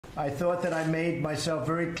I thought that I made myself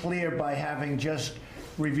very clear by having just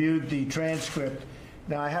reviewed the transcript.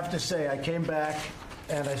 Now, I have to say, I came back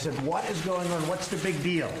and I said, what is going on? What's the big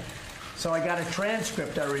deal? So I got a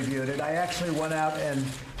transcript, I reviewed it. I actually went out and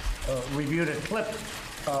reviewed a clip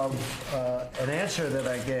of an answer that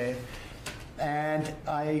I gave. And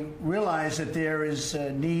I realized that there is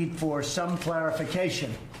a need for some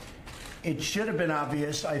clarification. It should have been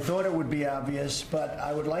obvious. I thought it would be obvious, but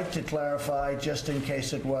I would like to clarify just in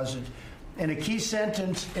case it wasn't. In a key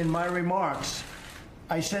sentence in my remarks,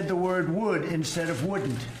 I said the word would instead of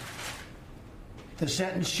wouldn't. The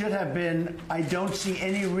sentence should have been, I don't see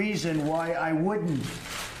any reason why I wouldn't,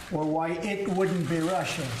 or why it wouldn't be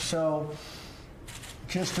Russia. So,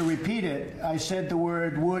 just to repeat it, I said the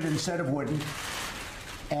word would instead of wouldn't,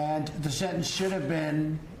 and the sentence should have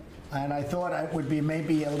been, and I thought it would be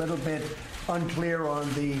maybe a little bit unclear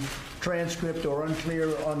on the transcript or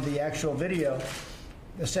unclear on the actual video.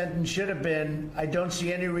 The sentence should have been, I don't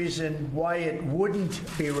see any reason why it wouldn't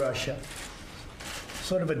be Russia.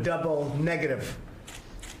 Sort of a double negative.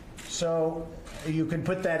 So you can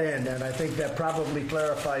put that in, and I think that probably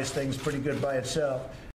clarifies things pretty good by itself.